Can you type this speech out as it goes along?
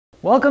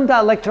Welcome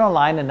to Lecture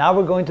Online, and now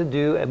we're going to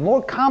do a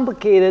more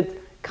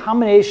complicated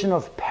combination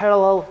of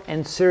parallel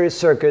and series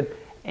circuit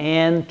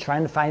and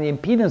trying to find the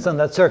impedance on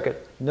that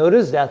circuit.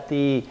 Notice that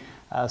the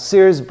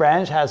series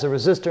branch has a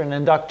resistor and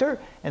inductor,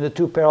 and the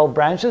two parallel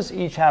branches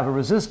each have a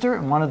resistor,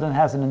 and one of them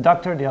has an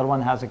inductor, the other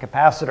one has a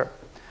capacitor.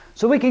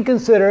 So we can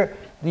consider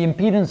the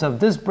impedance of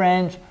this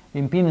branch,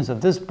 the impedance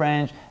of this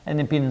branch, and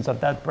the impedance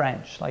of that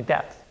branch, like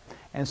that.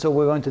 And so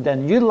we're going to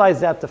then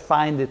utilize that to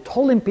find the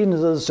total impedance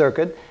of the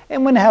circuit.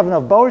 And when I have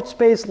enough board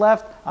space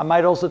left, I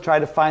might also try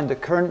to find the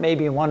current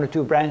maybe in one or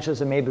two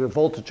branches and maybe the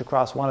voltage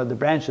across one of the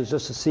branches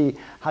just to see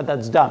how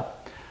that's done.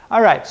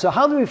 All right, so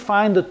how do we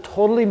find the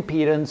total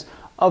impedance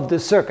of the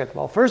circuit?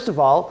 Well, first of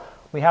all,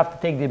 we have to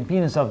take the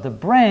impedance of the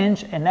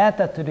branch and add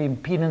that to the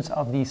impedance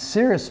of the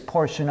series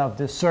portion of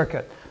this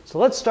circuit. So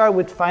let's start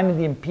with finding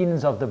the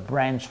impedance of the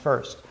branch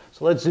first.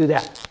 So let's do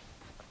that.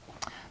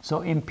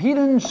 So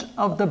impedance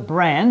of the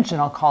branch, and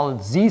I'll call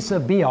it Z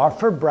sub BR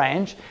for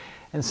branch.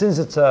 And since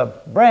it's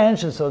a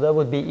branch, and so that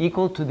would be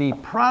equal to the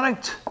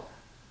product.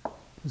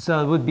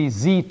 So it would be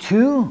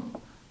Z2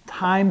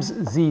 times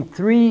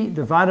Z3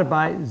 divided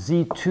by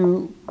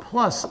Z2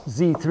 plus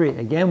Z3.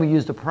 Again, we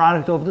use the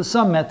product over the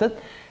sum method.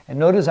 And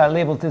notice I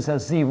labeled this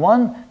as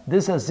Z1,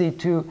 this as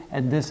Z2,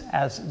 and this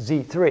as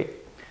Z3.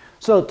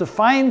 So to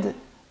find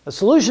a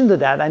solution to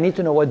that, I need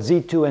to know what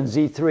Z2 and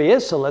Z3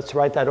 is, so let's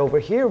write that over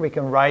here. We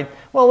can write,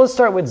 well, let's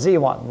start with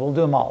Z1. We'll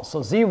do them all.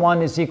 So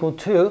Z1 is equal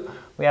to,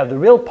 we have the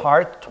real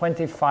part,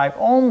 25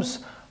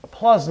 ohms,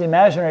 plus the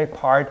imaginary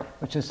part,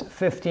 which is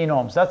 15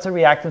 ohms. That's the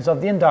reactance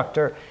of the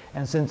inductor,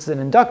 and since it's an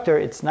inductor,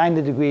 it's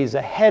 90 degrees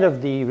ahead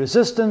of the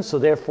resistance, so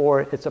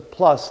therefore it's a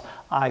plus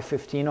I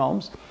 15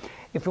 ohms.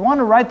 If we want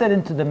to write that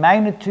into the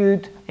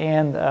magnitude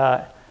and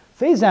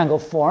phase angle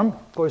form,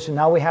 of course,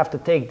 now we have to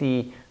take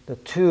the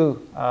two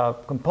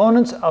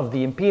components of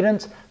the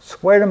impedance,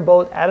 square them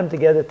both, add them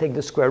together, take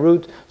the square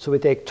root. So we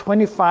take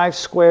 25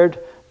 squared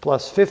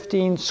plus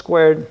 15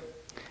 squared,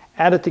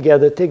 add it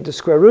together, take the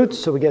square root.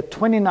 So we get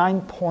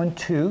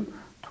 29.2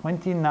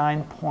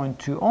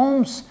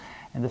 ohms.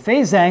 And the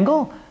phase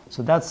angle,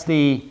 so that's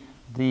the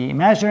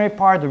imaginary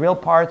part, the real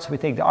part. So we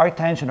take the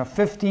arctangent of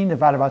 15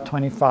 divided by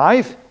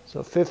 25.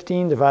 So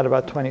 15 divided by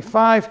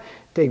 25,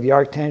 take the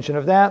arctangent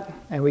of that,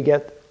 and we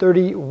get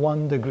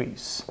 31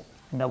 degrees.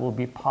 And that will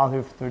be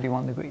positive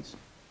 31 degrees.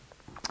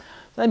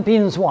 Then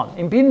impedance 1.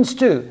 Impedance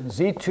 2,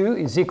 Z2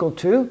 is equal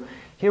to,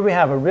 here we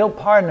have a real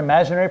part and an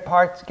imaginary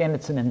part. Again,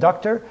 it's an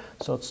inductor,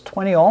 so it's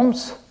 20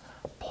 ohms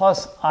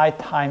plus I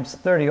times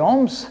 30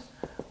 ohms,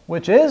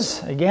 which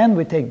is, again,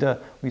 we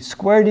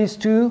square these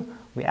two,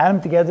 we add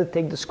them together,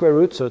 take the square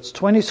root, so it's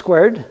 20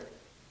 squared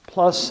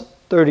plus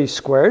 30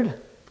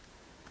 squared.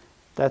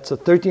 That's a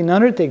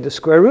 1300, take the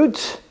square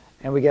root,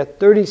 and we get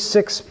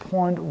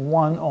 36.1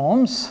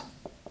 ohms.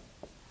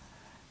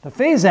 The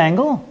phase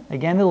angle,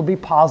 again, it'll be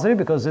positive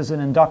because there's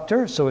an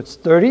inductor, so it's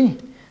 30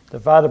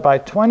 divided by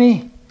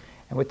 20,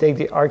 and we take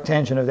the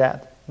arctangent of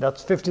that.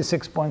 That's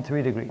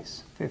 56.3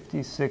 degrees,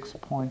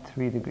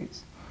 56.3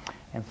 degrees.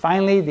 And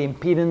finally, the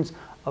impedance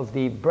of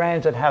the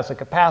branch that has a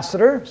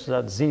capacitor, so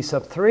that's Z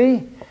sub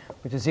 3,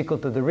 which is equal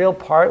to the real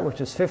part,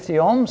 which is 50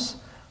 ohms,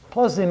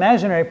 plus the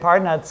imaginary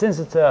part. Now, since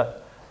it's the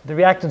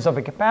reactance of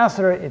a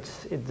capacitor,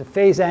 the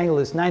phase angle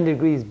is 90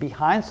 degrees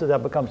behind, so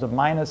that becomes a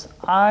minus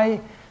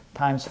I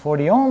times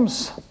 40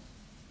 ohms.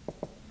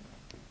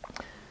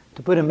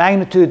 To put in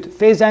magnitude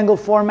phase angle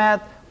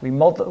format,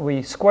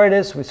 we square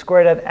this, we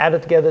square that, add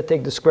it together,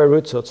 take the square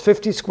root, so it's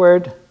 50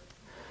 squared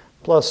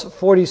plus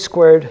 40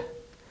 squared,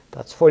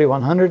 that's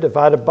 4100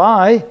 divided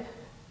by,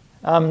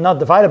 not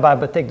divided by,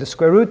 but take the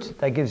square root,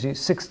 that gives you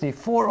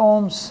 64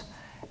 ohms.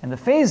 And the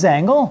phase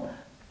angle,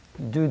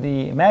 do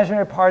the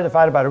imaginary part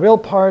divided by the real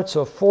part,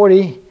 so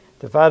 40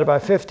 divided by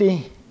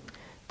 50,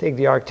 take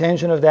the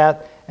arctangent of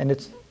that, and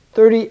it's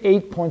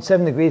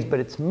 38.7 degrees, but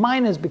it's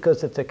minus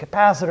because it's a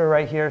capacitor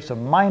right here, so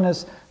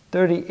minus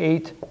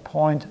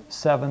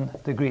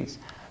 38.7 degrees.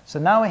 So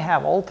now we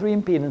have all three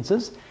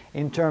impedances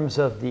in terms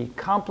of the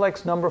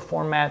complex number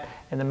format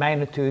and the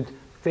magnitude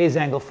phase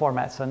angle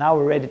format. So now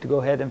we're ready to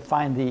go ahead and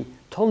find the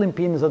total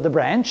impedance of the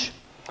branch.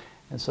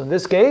 And so in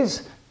this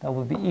case, that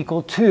will be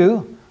equal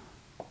to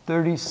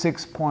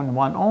 36.1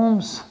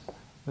 ohms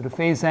with a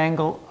phase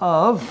angle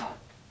of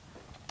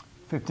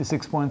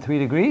 56.3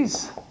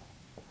 degrees.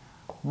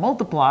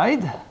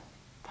 Multiplied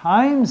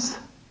times,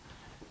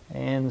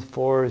 and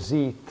for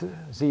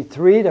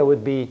Z3 that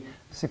would be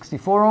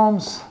 64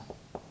 ohms,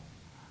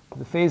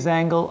 the phase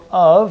angle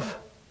of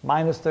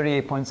minus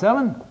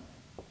 38.7,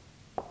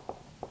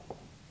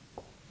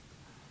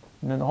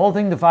 and then the whole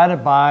thing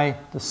divided by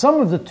the sum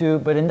of the two,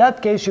 but in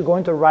that case you're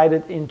going to write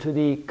it into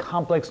the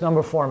complex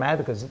number format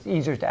because it's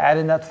easier to add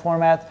in that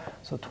format.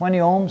 So 20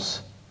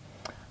 ohms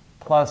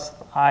plus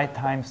I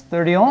times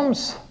 30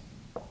 ohms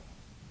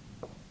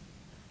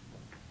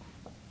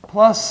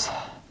plus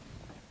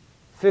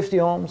 50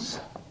 ohms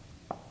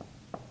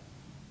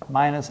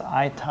minus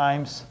I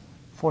times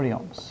 40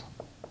 ohms.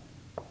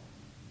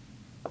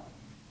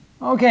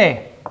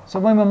 Okay, so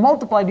when we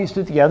multiply these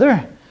two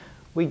together,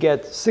 we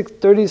get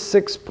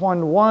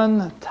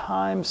 36.1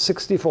 times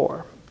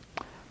 64.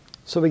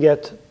 So we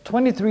get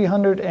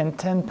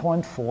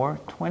 2310.4,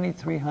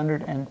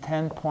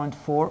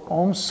 2310.4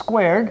 ohms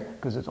squared,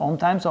 because it's ohm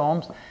times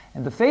ohms.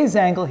 And the phase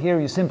angle here,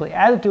 you simply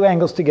add the two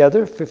angles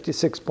together,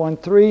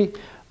 56.3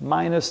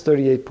 minus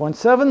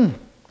 38.7.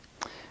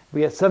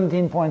 We get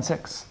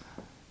 17.6.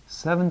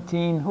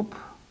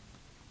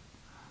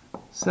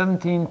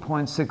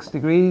 17.6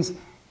 degrees.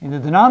 In the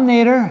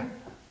denominator,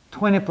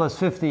 20 plus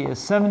 50 is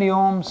 70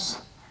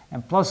 ohms,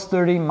 and plus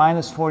 30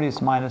 minus 40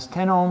 is minus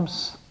 10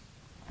 ohms.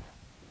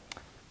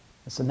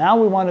 So now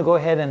we want to go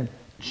ahead and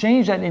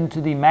change that into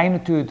the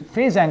magnitude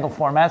phase angle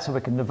format so we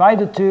can divide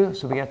the two.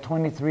 So we get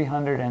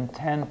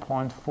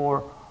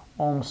 2310.4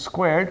 ohms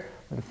squared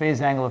with a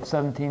phase angle of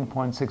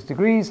 17.6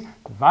 degrees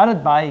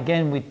divided by,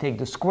 again, we take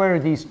the square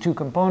of these two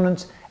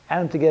components,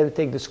 add them together,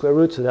 take the square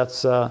root. So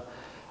that's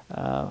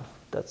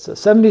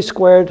 70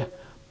 squared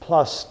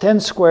plus 10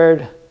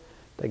 squared.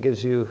 That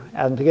gives you,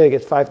 add them together,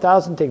 get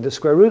 5,000. Take the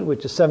square root,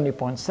 which is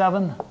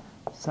 70.7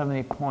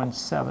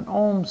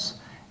 ohms.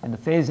 And the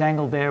phase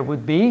angle there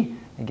would be,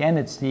 again,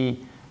 it's the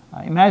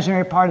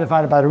imaginary part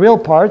divided by the real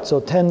part. So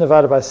 10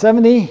 divided by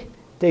 70,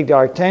 take the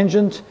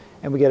arctangent,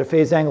 and we get a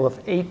phase angle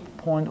of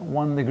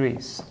 8.1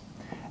 degrees.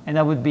 And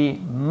that would be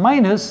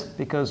minus,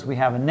 because we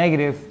have a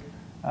negative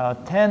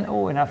 10.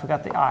 Oh, and I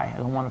forgot the I. I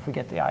don't want to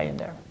forget the I in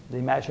there, the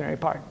imaginary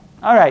part.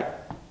 All right.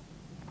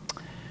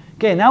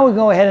 Okay, now we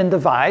go ahead and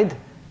divide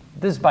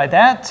this by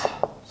that.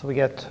 So we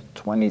get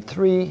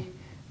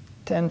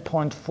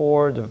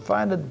 2310.4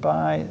 divided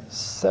by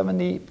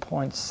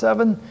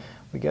 70.7.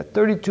 We get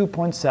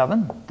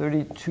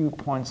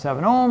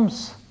 32.7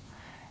 ohms.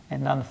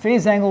 And on the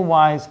phase angle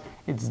wise,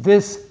 it's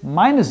this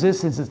minus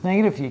this. Since it's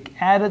negative, you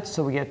add it,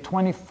 so we get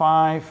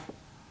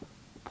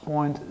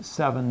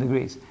 25.7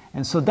 degrees.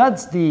 And so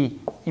that's the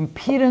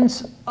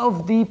impedance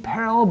of the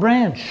parallel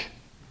branch.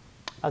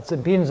 That's the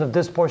impedance of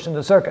this portion of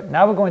the circuit.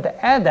 Now we're going to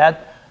add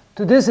that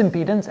to this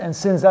impedance, and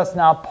since that's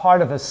now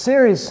part of a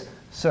series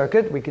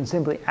circuit, we can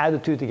simply add the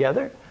two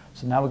together.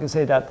 So now we can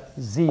say that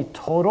Z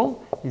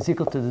total is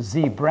equal to the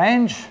Z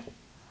branch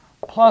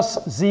plus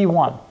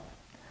Z1.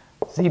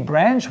 Z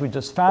branch we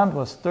just found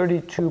was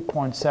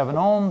 32.7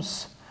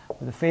 ohms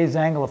with a phase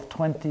angle of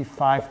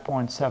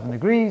 25.7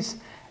 degrees.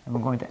 And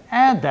we're going to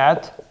add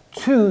that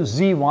to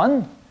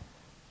Z1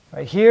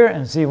 right here,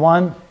 and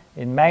Z1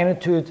 in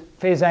magnitude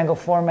phase angle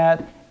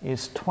format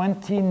is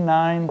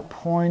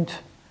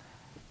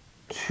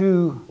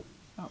 29.2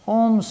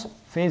 ohms,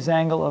 phase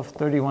angle of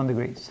 31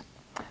 degrees.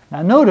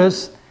 Now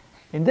notice,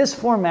 in this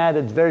format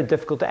it's very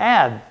difficult to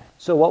add.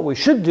 So what we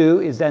should do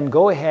is then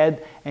go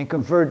ahead and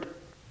convert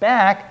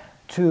back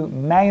to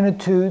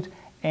magnitude,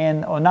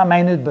 and, or not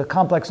magnitude, but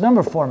complex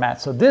number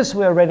format. So this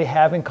we already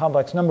have in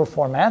complex number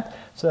format.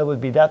 So that would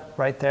be that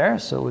right there.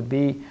 So it would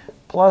be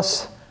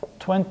plus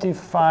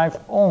 25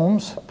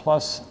 ohms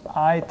plus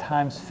I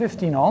times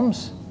 15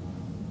 ohms.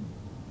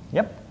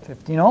 Yep,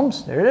 15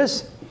 ohms, there it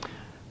is.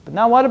 But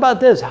now what about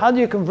this? How do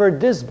you convert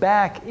this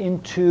back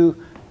into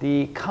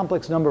the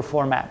complex number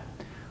format?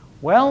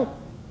 Well,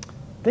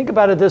 think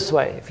about it this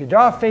way. If you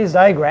draw a phase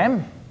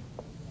diagram,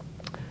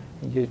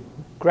 you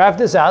graph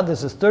this out.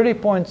 This is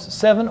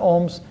 30.7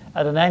 ohms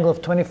at an angle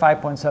of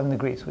 25.7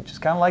 degrees, which is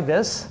kind of like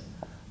this.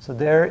 So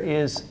there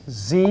is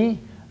Z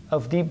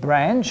of the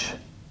branch,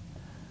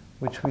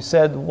 which we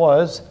said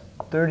was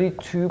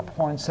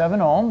 32.7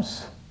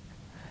 ohms.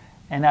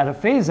 And at a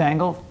phase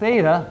angle,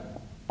 theta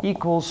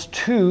equals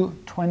to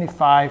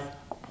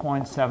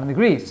 25.7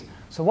 degrees.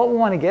 So what we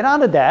want to get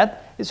out of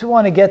that is we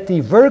want to get the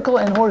vertical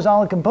and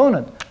horizontal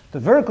component. The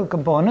vertical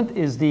component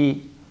is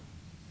the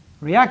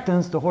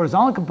reactance, the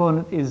horizontal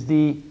component is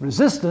the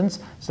resistance.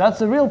 So that's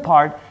the real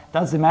part,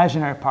 that's the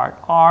imaginary part,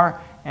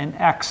 R and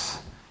X.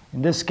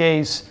 In this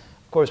case,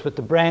 of course, with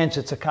the branch,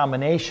 it's a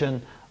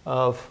combination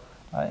of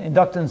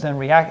inductance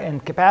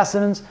and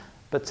capacitance.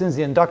 But since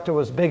the inductor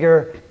was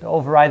bigger, the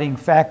overriding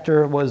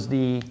factor was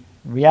the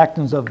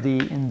reactance of the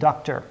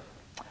inductor.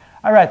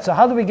 All right, so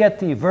how do we get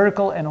the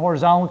vertical and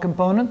horizontal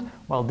component?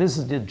 Well, this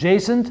is the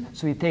adjacent,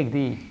 so we take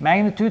the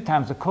magnitude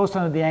times the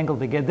cosine of the angle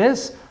to get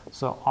this.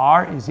 So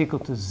R is equal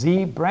to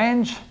Z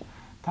branch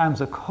times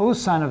the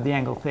cosine of the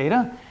angle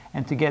theta.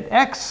 And to get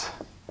X,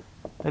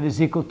 that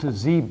is equal to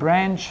Z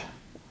branch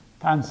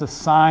times the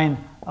sine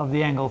of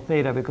the angle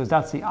theta, because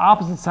that's the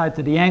opposite side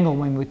to the angle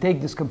when we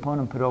take this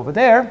component and put it over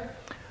there.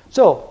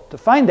 So to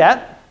find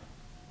that,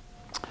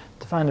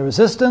 to find the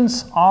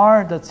resistance,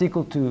 R, that's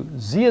equal to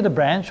Z of the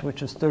branch,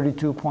 which is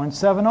 32.7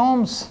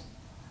 ohms.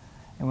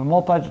 And we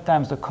multiply it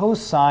times the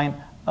cosine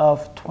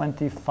of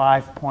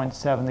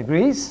 25.7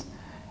 degrees.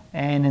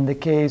 And in the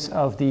case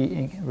of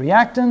the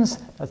reactance,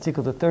 that's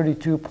equal to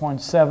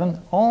 32.7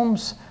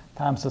 ohms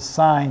times the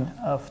sine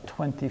of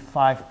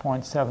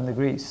 25.7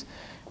 degrees.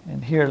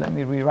 And here, let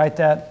me rewrite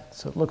that.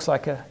 So it looks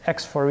like a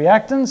X for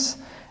reactance.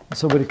 And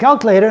so with a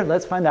calculator,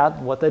 let's find out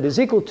what that is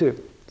equal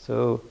to.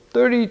 So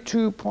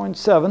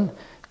 32.7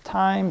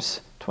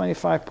 times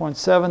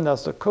 25.7,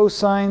 that's the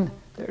cosine.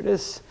 There it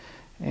is.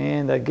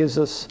 And that gives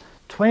us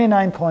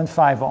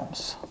 29.5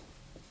 ohms.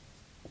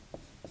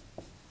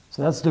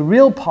 So that's the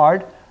real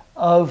part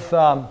of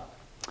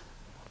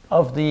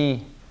the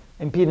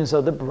impedance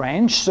of the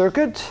branch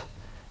circuit.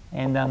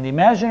 And then the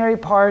imaginary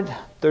part,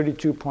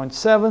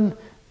 32.7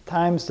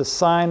 times the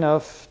sine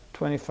of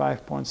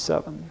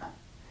 25.7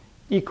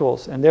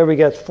 equals, and there we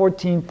get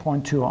 14.2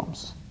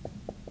 ohms.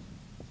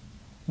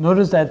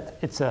 Notice that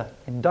it's an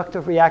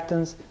inductive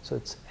reactance, so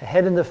it's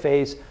ahead in the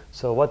phase.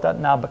 So what that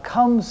now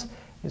becomes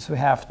is we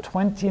have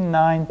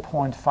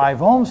 29.5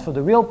 ohms for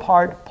the real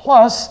part,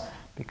 plus,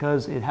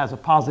 because it has a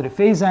positive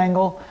phase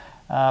angle,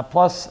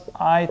 plus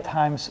I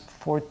times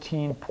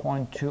 14.2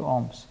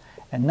 ohms.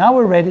 And now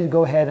we're ready to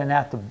go ahead and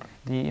add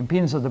the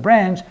impedance of the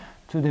branch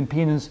to the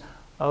impedance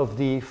of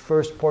the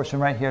first portion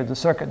right here, the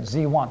circuit,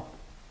 Z1.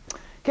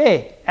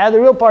 Okay, add the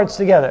real parts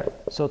together.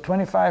 So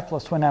 25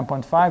 plus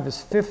 29.5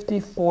 is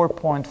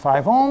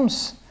 54.5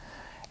 ohms.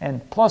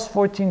 And plus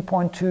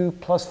 14.2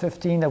 plus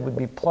 15, that would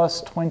be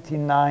plus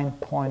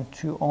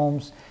 29.2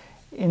 ohms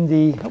in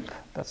the,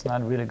 that's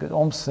not a really good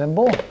ohm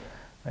symbol,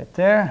 right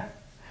there.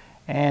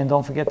 And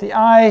don't forget the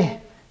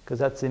I, because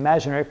that's the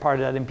imaginary part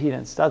of that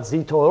impedance. That's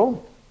Z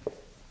total.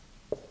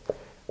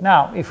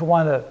 Now, if we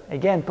want to,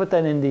 again, put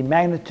that in the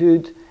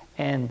magnitude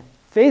and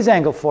phase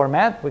angle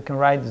format, we can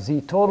write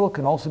Z total,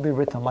 can also be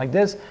written like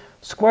this.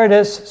 Square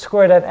this,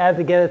 square that, add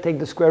together, take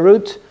the square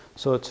root.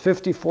 So it's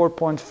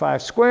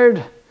 54.5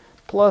 squared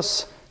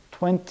plus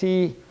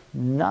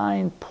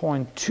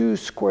 29.2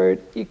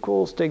 squared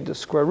equals, take the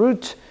square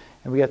root,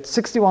 and we get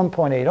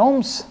 61.8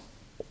 ohms.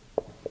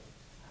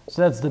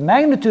 So that's the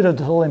magnitude of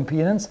the whole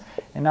impedance.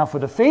 And now for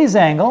the phase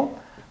angle,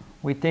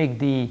 we take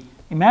the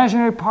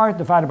imaginary part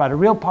divided by the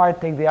real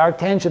part, take the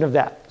arctangent of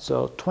that.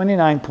 So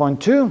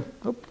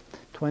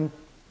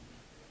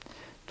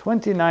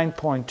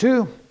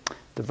 29.2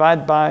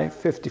 divided by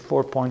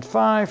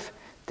 54.5,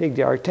 take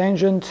the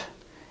arctangent,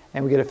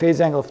 and we get a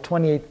phase angle of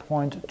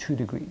 28.2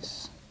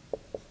 degrees.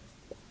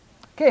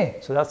 Okay,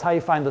 so that's how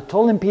you find the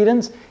total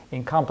impedance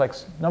in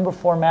complex number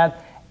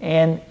format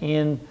and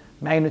in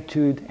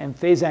magnitude and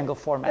phase angle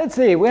format. Let's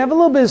see, we have a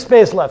little bit of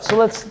space left, so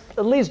let's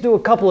at least do a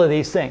couple of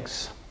these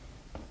things.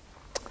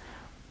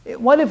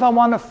 What if I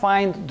want to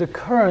find the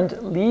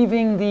current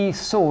leaving the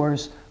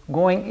source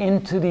going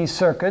into the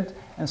circuit?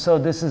 And so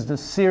this is the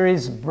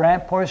series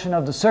portion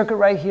of the circuit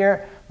right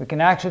here. We can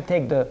actually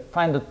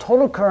find the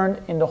total current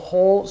in the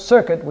whole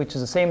circuit, which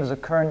is the same as the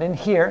current in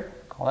here,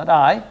 call it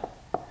I.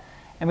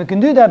 And we can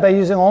do that by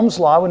using Ohm's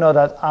law. We know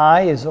that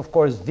I is, of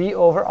course, V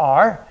over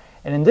R.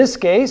 And in this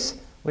case,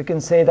 we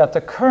can say that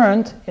the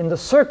current in the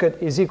circuit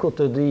is equal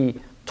to the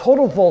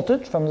total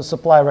voltage from the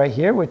supply right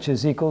here, which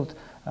is equal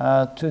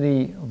to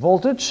the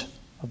voltage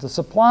of the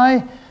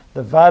supply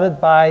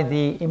divided by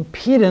the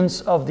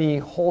impedance of the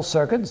whole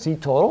circuit, Z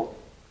total.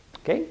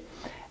 Okay?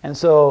 And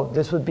so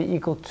this would be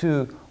equal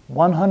to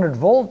 100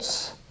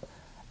 volts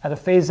at a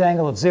phase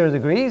angle of 0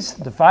 degrees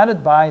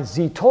divided by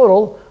Z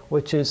total,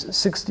 which is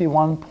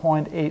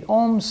 61.8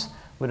 ohms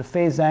with a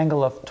phase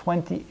angle of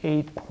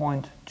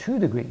 28.2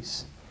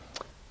 degrees.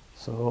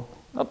 So,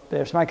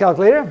 there's my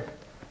calculator.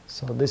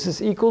 So this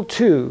is equal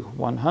to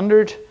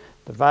 100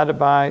 divided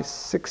by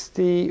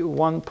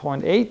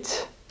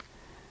 61.8.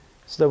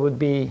 So that would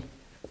be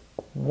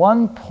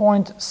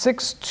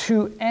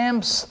 1.62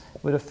 amps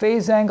with a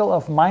phase angle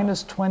of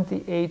minus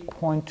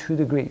 28.2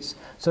 degrees.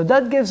 So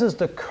that gives us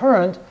the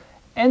current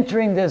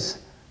entering this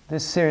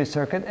series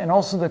circuit and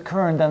also the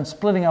current then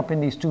splitting up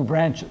in these two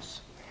branches.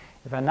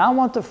 If I now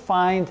want to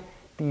find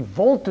the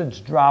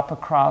voltage drop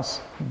across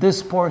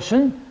this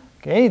portion,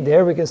 okay,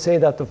 there we can say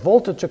that the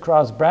voltage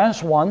across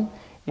branch 1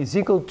 is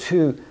equal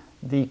to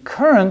the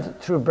current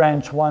through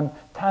branch 1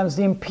 times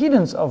the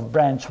impedance of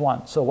branch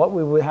 1. So what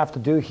we would have to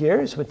do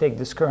here is we take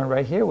this current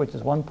right here, which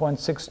is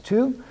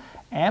 1.62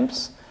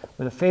 amps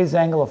with a phase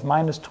angle of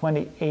minus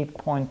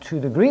 28.2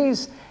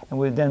 degrees, and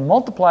we then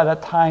multiply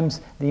that times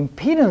the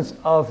impedance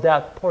of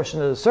that portion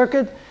of the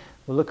circuit.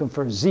 We're looking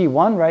for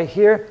Z1 right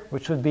here,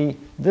 which would be,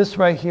 this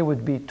right here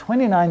would be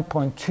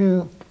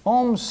 29.2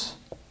 ohms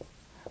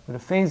with a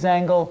phase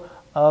angle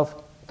of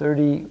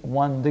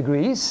 31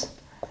 degrees.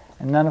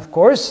 And then, of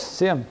course,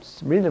 see, I'm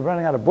really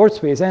running out of board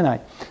space, ain't I?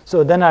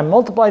 So then I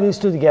multiply these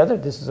two together.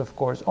 This is, of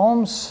course,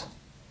 ohms.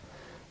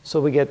 So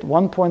we get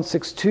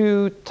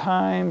 1.62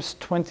 times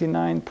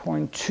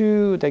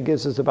 29.2. That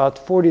gives us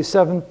about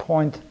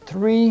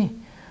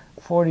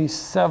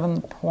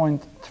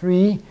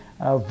 47.3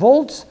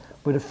 volts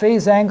with a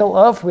phase angle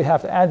of, we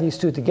have to add these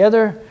two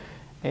together.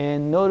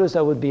 And notice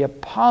that would be a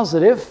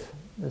positive.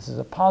 This is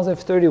a positive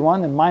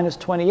 31 and minus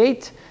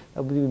 28.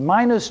 That would be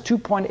minus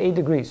 2.8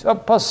 degrees. Oh,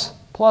 plus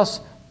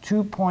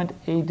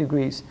 2.8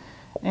 degrees.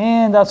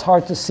 And that's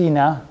hard to see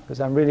now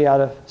because I'm really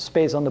out of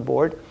space on the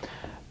board.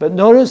 But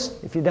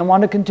notice, if you then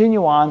want to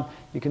continue on,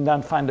 you can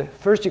then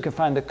first you can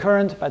find the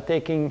current by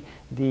taking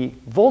the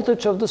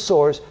voltage of the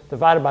source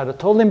divided by the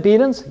total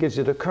impedance. It gives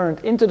you the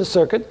current into the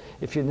circuit.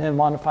 If you then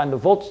want to find the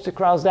voltage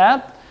across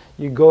that,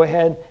 you go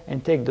ahead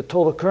and take the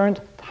total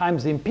current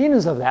times the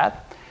impedance of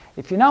that.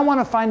 If you now want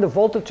to find the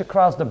voltage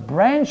across the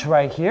branch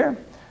right here,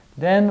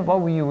 then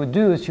what you would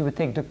do is you would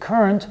take the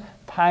current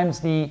times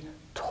the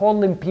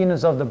total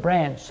impedance of the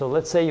branch. So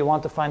let's say you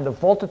want to find the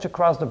voltage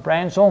across the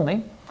branch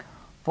only.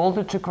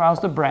 Voltage across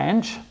the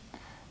branch,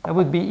 that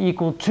would be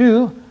equal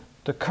to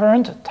the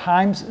current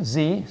times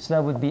Z. So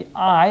that would be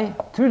I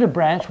through the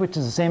branch, which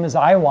is the same as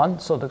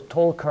I1. So the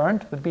total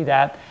current would be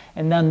that.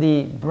 And then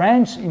the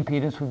branch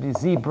impedance would be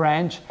Z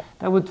branch.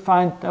 That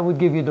would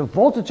give you the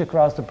voltage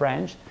across the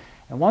branch.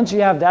 And once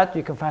you have that,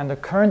 you can find the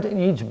current in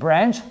each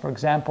branch. For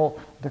example,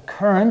 the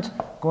current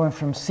going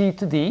from C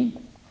to D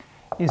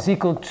is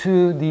equal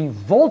to the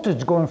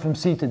voltage going from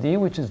C to D,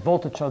 which is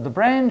voltage of the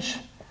branch,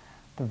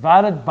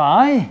 divided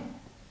by,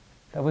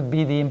 that would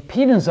be the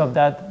impedance of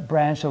that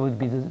branch, that would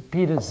be the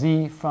impedance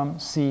Z from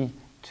C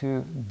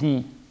to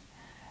D,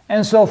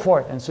 and so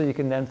forth. And so you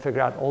can then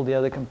figure out all the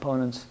other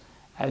components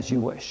as you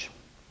wish.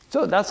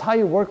 So that's how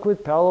you work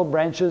with parallel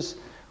branches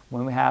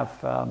when we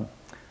have a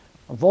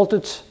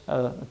voltage,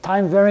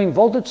 time-varying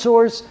voltage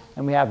source,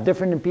 and we have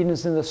different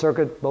impedance in the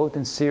circuit, both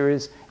in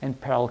series and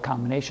parallel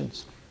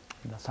combinations.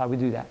 That's how we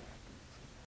do that.